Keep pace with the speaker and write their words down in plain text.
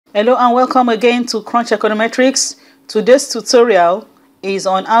Hello and welcome again to Crunch Econometrics. Today's tutorial is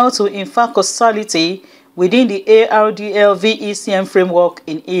on how to infer causality within the ARDL-VECM framework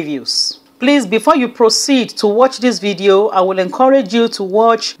in EViews. Please, before you proceed to watch this video, I will encourage you to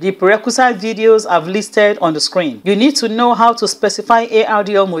watch the prerequisite videos I've listed on the screen. You need to know how to specify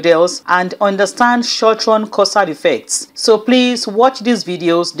ARDL models and understand short-run causal effects. So please watch these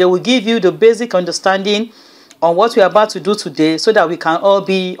videos. They will give you the basic understanding on what we're about to do today so that we can all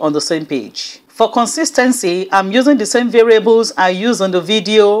be on the same page. For consistency, I'm using the same variables I used on the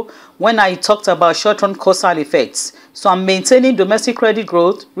video when I talked about short-run causal effects. So I'm maintaining domestic credit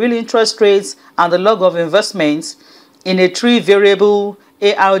growth, real interest rates, and the log of investments in a 3-variable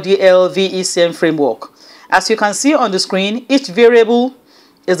ARDL-VECM framework. As you can see on the screen, each variable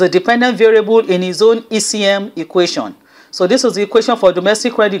is a dependent variable in its own ECM equation. So this is the equation for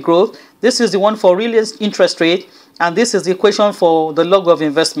domestic credit growth, this is the one for real interest rate, and this is the equation for the log of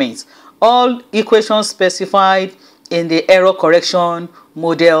investments. All equations specified in the error correction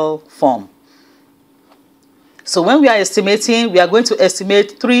model form. So when we are estimating, we are going to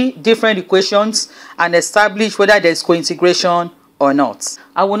estimate 3 different equations and establish whether there is co-integration or not.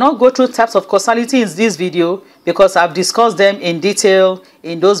 I will not go through types of causality in this video because I've discussed them in detail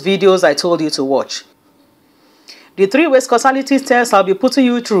in those videos I told you to watch. The 3 ways causality tests I'll be putting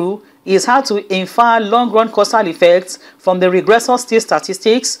you through is how to infer long-run causal effects from the regressor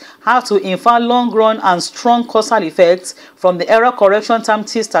t-statistics, how to infer long-run and strong causal effects from the error correction term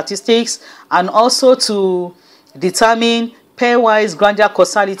t-statistics, and also to determine pairwise Granger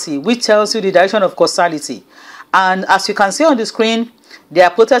causality, which tells you the direction of causality. And as you can see on the screen, the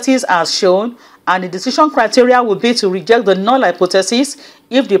hypothesis as shown, and the decision criteria will be to reject the null hypothesis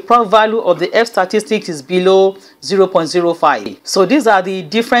if the prob value of the F statistic is below 0.05. So these are the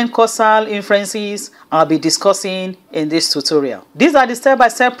different causal inferences I'll be discussing in this tutorial. These are the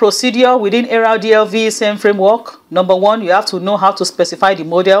step-by-step procedure within ARDL-VECM framework. Number 1, you have to know how to specify the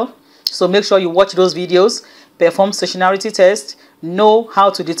model. So make sure you watch those videos, perform stationarity test, know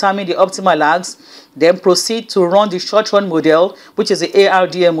how to determine the optimal lags, then proceed to run the short-run model, which is the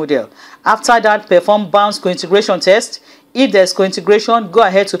ARDL model. After that, perform bounds co-integration test. If there's co-integration, go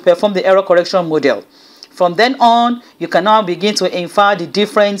ahead to perform the error correction model. From then on, you can now begin to infer the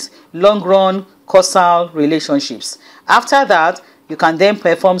different long-run causal relationships. After that, you can then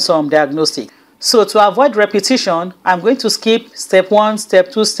perform some diagnostic. So to avoid repetition, I'm going to skip step 1,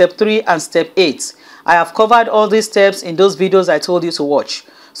 step 2, step 3, and step 8. I have covered all these steps in those videos I told you to watch.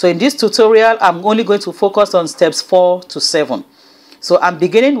 So in this tutorial, I'm only going to focus on steps 4 to 7. So I'm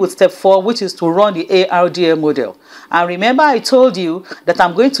beginning with step 4, which is to run the ARDL model. And remember, I told you that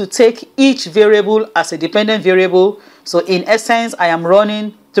I'm going to take each variable as a dependent variable. So in essence, I am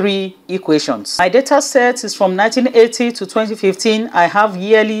running 3 equations. My data set is from 1980 to 2015. I have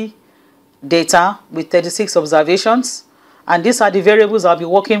yearly data with 36 observations. And these are the variables I'll be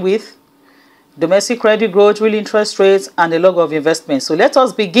working with: domestic credit growth, real interest rates, and the log of investment. So let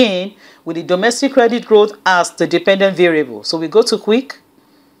us begin with the domestic credit growth as the dependent variable. So we go to quick,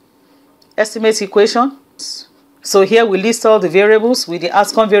 estimate equation. So here we list all the variables with the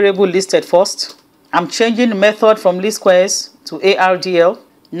outcome variable listed first. I'm changing the method from least squares to ARDL.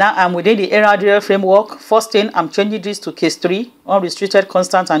 Now I'm within the ARDL framework. First thing, I'm changing this to case 3, unrestricted,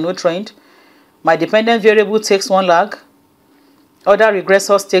 constant, and no trend. My dependent variable takes 1 lag. Other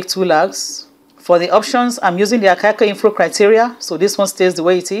regressors take 2 lags. For the options, I'm using the Akaka info criteria, so this one stays the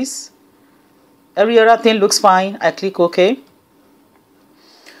way it is. Every other thing looks fine. I click OK.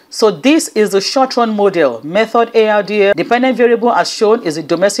 So this is the short-run model, method ARDL. Dependent variable as shown is the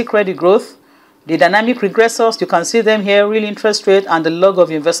domestic credit growth. The dynamic regressors, you can see them here, real interest rate, and the log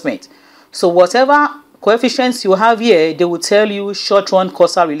of investment. So whatever coefficients you have here, they will tell you short-run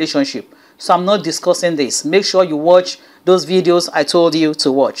causal relationship. So I'm not discussing this. Make sure you watch those videos I told you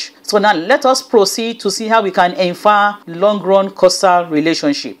to watch. So now let us proceed to see how we can infer long-run causal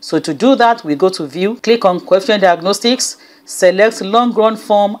relationship. So to do that, we go to View, click on Coefficient Diagnostics, select Long-Run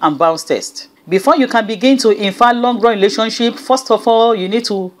Form and Bounds Test. Before you can begin to infer long-run relationship, first of all, you need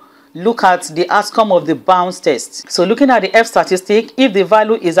to look at the outcome of the bounds test. So looking at the F statistic, if the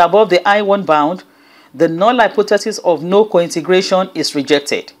value is above the I1 bound, the null hypothesis of no co-integration is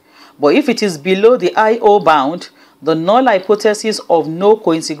rejected. But if it is below the IO bound, the null hypothesis of no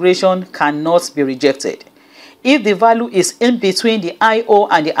co-integration cannot be rejected. If the value is in between the IO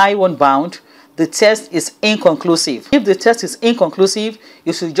and the I1 bound, the test is inconclusive. If the test is inconclusive,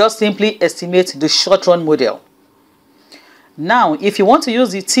 you should just simply estimate the short-run model. Now, if you want to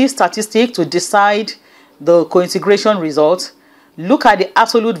use the t-statistic to decide the co-integration result, look at the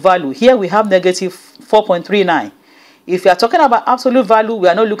absolute value. Here we have negative 4.39. If we are talking about absolute value, we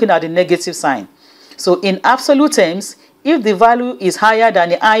are not looking at the negative sign. So in absolute terms, if the value is higher than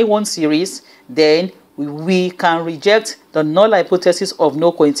the I1 series, then we can reject the null hypothesis of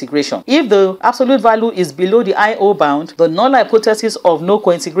no cointegration. If the absolute value is below the IO bound, the null hypothesis of no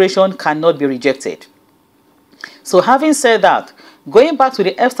cointegration cannot be rejected. So having said that, going back to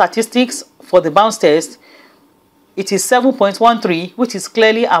the F statistics for the bounds test, it is 7.13, which is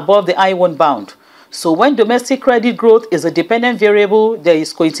clearly above the I1 bound. So when domestic credit growth is a dependent variable, there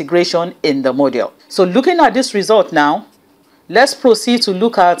is cointegration in the model. So looking at this result now, let's proceed to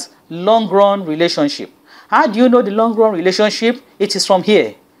look at long-run relationship. How do you know the long-run relationship? It is from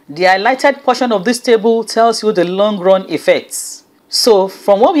here. The highlighted portion of this table tells you the long-run effects. So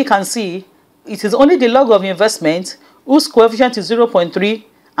from what we can see, it is only the log of investment whose coefficient is 0.3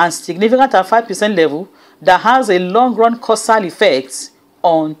 and significant at 5% level that has a long-run causal effect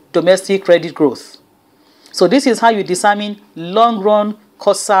on domestic credit growth. So this is how you determine long-run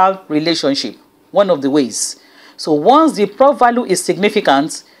causal relationship, one of the ways. So once the prob value is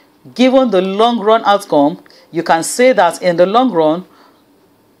significant, given the long-run outcome, you can say that in the long run,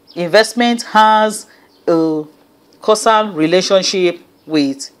 investment has a causal relationship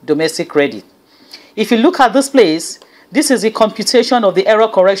with domestic credit. If you look at this place, this is the computation of the error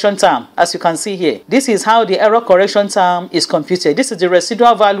correction term, as you can see here. This is how the error correction term is computed. This is the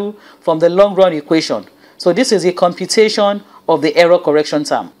residual value from the long-run equation. So this is a computation of the error correction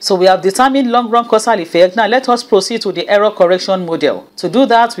term. So we have determined long-run causal effect. Now let us proceed to the error correction model. To do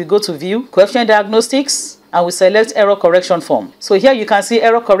that, we go to View, Coefficient Diagnostics, and we select error correction form. So here you can see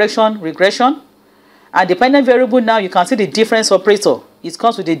error correction, regression, and dependent variable. Now you can see the difference operator. It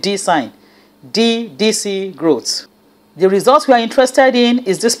comes with a D sign, DC growth. The result we are interested in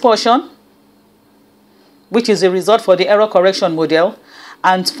is this portion, which is the result for the error correction model.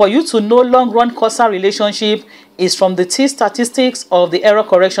 And for you to know long-run causal relationship is from the T statistics of the error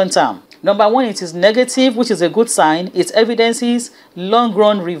correction term. Number one, it is negative, which is a good sign. It evidences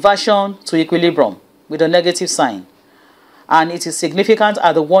long-run reversion to equilibrium with a negative sign. And it is significant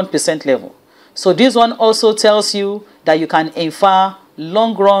at the 1% level. So this one also tells you that you can infer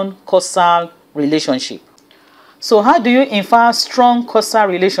long-run causal relationship. So how do you infer strong causal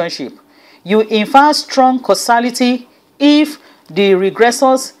relationship? You infer strong causality if the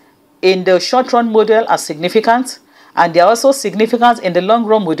regressors in the short-run model are significant, and they are also significant in the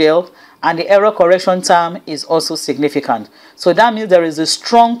long-run model, and the error correction term is also significant. So that means there is a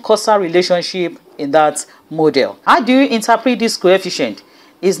strong causal relationship in that model. How do you interpret this coefficient?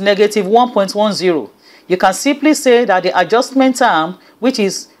 It's negative 1.10. You can simply say that the adjustment term, which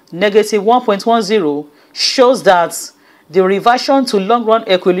is negative 1.10, shows that the reversion to long-run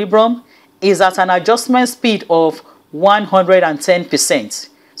equilibrium is at an adjustment speed of 110%.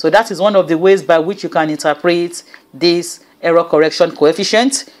 So that is one of the ways by which you can interpret this error correction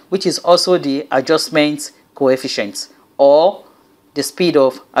coefficient, which is also the adjustment coefficient, or the speed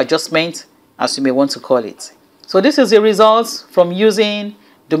of adjustment, as you may want to call it. So this is the result from using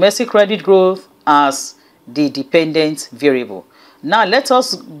domestic credit growth as the dependent variable. Now let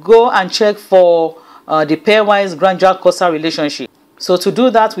us go and check for the pairwise Granger causal relationship. So to do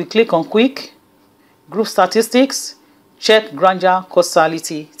that, we click on Quick, Group Statistics, check Granger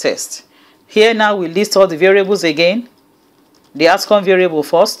causality test. Here now we list all the variables again. The outcome variable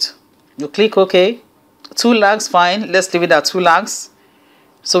first. You click OK. 2 lags, fine. Let's leave it at 2 lags.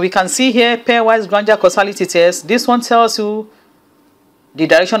 So we can see here pairwise Granger causality test. This one tells you the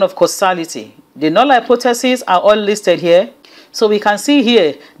direction of causality. The null hypotheses are all listed here. So we can see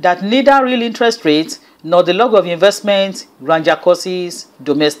here that neither real interest rate nor the log of investment Granger causes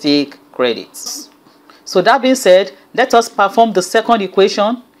domestic credits. So that being said, let us perform the second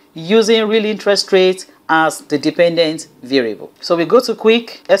equation using real interest rate as the dependent variable. So we go to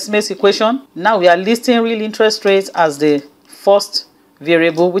Quick, Estimates equation. Now we are listing real interest rate as the first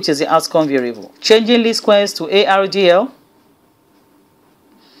variable, which is the outcome variable. Changing least squares to ARDL.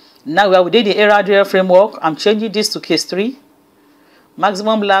 Now we are within the ARDL framework. I'm changing this to case 3.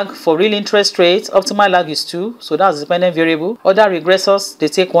 Maximum lag for real interest rate, optimal lag is 2, so that's the dependent variable. Other regressors, they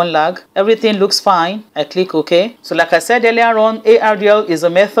take 1 lag. Everything looks fine. I click OK. So like I said earlier on, ARDL is a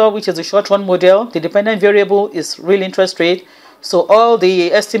method which is a short-run model. The dependent variable is real interest rate. So all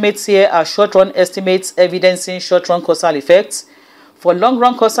the estimates here are short-run estimates evidencing short-run causal effects. For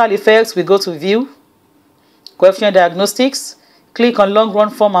long-run causal effects, we go to View, Coefficient Diagnostics, click on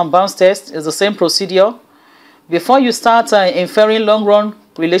long-run form and bounds test. It's the same procedure. Before you start inferring long-run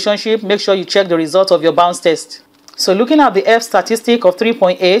relationship, make sure you check the result of your bounds test. So looking at the F statistic of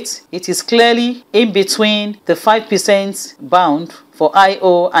 3.8, it is clearly in between the 5% bound for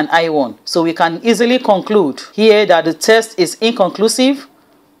IO and I1. So we can easily conclude here that the test is inconclusive.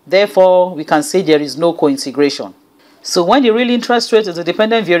 Therefore, we can say there is no cointegration. So when the real interest rate is a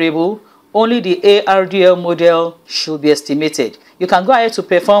dependent variable, only the ARDL model should be estimated. You can go ahead to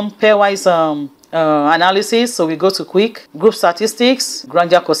perform pairwise analysis. So we go to quick group statistics,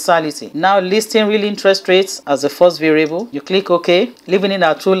 Granger causality. Now listing real interest rates as the first variable. You click OK, leaving in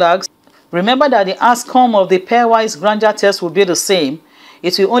our two lags. Remember that the outcome of the pairwise Granger test will be the same.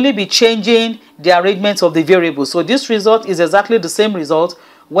 It will only be changing the arrangement of the variables. So this result is exactly the same result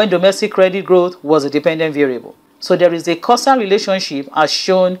when domestic credit growth was a dependent variable. So there is a causal relationship as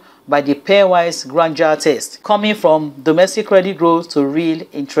shown by the pairwise Granger test coming from domestic credit growth to real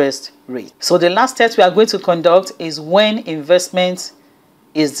interest rate. So the last test we are going to conduct is when investment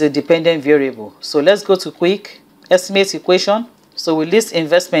is the dependent variable. So let's go to quick estimate equation. So we list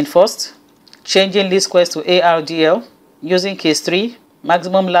investment first, changing least squares to ARDL using case 3.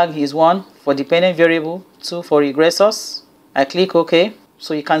 Maximum lag is 1 for dependent variable, 2 for regressors. I click OK.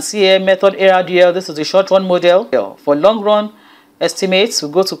 So you can see here method ARDL. This is the short run model. For long run estimates,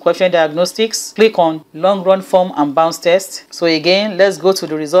 we go to coefficient diagnostics, click on long run form and bounce test. So again, let's go to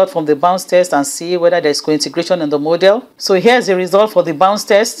the result from the bounce test and see whether there is cointegration in the model. So here's the result for the bounce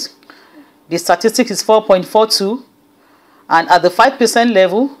test. The statistic is 4.42, and at the 5%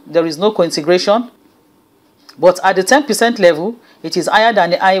 level there is no cointegration, but at the 10% level it is higher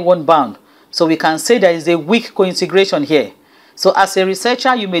than the I1 bound. So we can say there is a weak cointegration here. So as a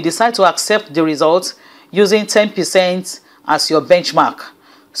researcher, you may decide to accept the result using 10% as your benchmark.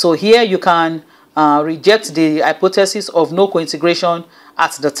 So here you can reject the hypothesis of no cointegration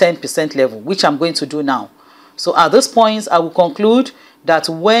at the 10% level, which I'm going to do now. So at this point, I will conclude that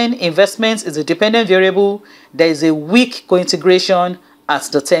when investment is a dependent variable, there is a weak cointegration at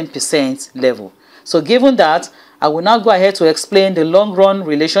the 10% level. So given that, I will now go ahead to explain the long run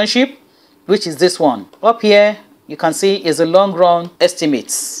relationship, which is this one. Up here, you can see is a long run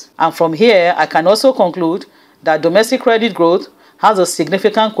estimates. And from here, I can also conclude that domestic credit growth has a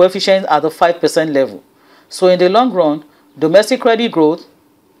significant coefficient at the 5% level. So in the long run, domestic credit growth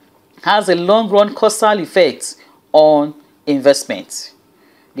has a long run causal effect on investment.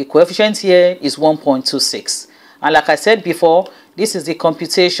 The coefficient here is 1.26. And like I said before, this is the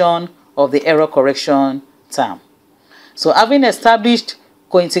computation of the error correction term. So having established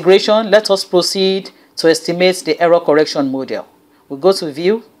cointegration, let us proceed to estimate the error correction model. We go to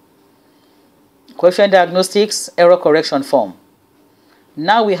view, coefficient diagnostics, error correction form.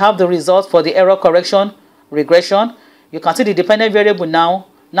 Now we have the result for the error correction regression. You can see the dependent variable now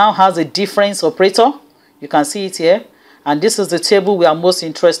has a difference operator. You can see it here. And this is the table we are most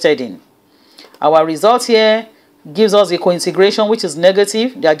interested in. Our result here gives us a cointegration which is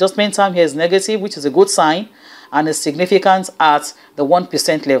negative. The adjustment term here is negative, which is a good sign, and is significant at the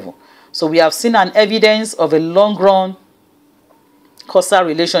 1% level. So we have seen an evidence of a long-run causal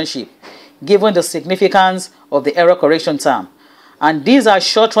relationship given the significance of the error correction term. And these are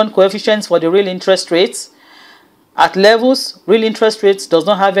short-run coefficients for the real interest rates. At levels, real interest rates does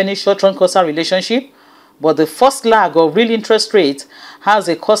not have any short-run causal relationship, but the first lag of real interest rate has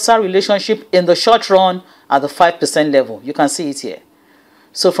a causal relationship in the short run at the 5% level. You can see it here.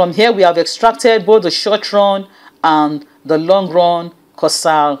 So from here, we have extracted both the short run and the long run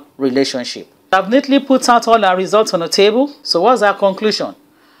causal relationship. I've neatly put out all our results on a table. So what's our conclusion?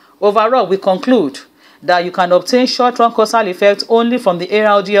 Overall, we conclude that you can obtain short-run causal effect only from the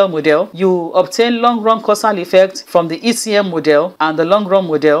ARDL model. You obtain long-run causal effect from the ECM model and the long-run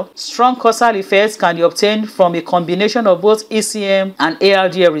model. Strong causal effects can be obtained from a combination of both ECM and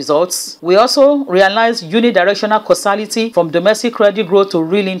ARDL results. We also realize unidirectional causality from domestic credit growth to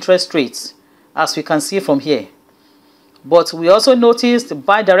real interest rates, as we can see from here. But we also noticed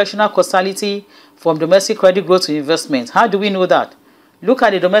bidirectional causality from domestic credit growth to investment. How do we know that? Look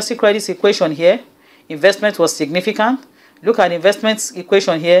at the domestic credit equation here. Investment was significant. Look at the investment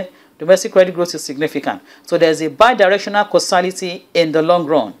equation here. Domestic credit growth is significant. So there's a bidirectional causality in the long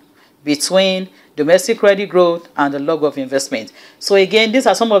run between domestic credit growth and the log of investment. So again, these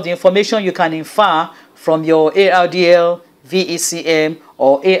are some of the information you can infer from your ARDL-VECM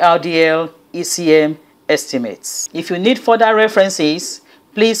or ARDL-ECM estimates. If you need further references,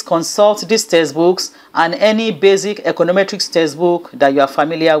 please consult these textbooks and any basic econometrics textbook that you are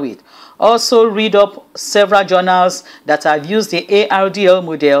familiar with. Also read up several journals that have used the ARDL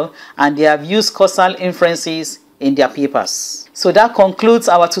model and they have used causal inferences in their papers. So that concludes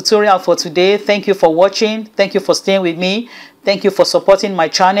our tutorial for today. Thank you for watching. Thank you for staying with me. Thank you for supporting my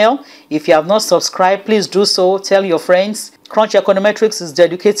channel. If you have not subscribed, please do so. Tell your friends. Crunch Econometrics is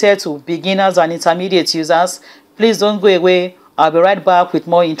dedicated to beginners and intermediate users. Please don't go away. I'll be right back with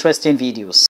more interesting videos.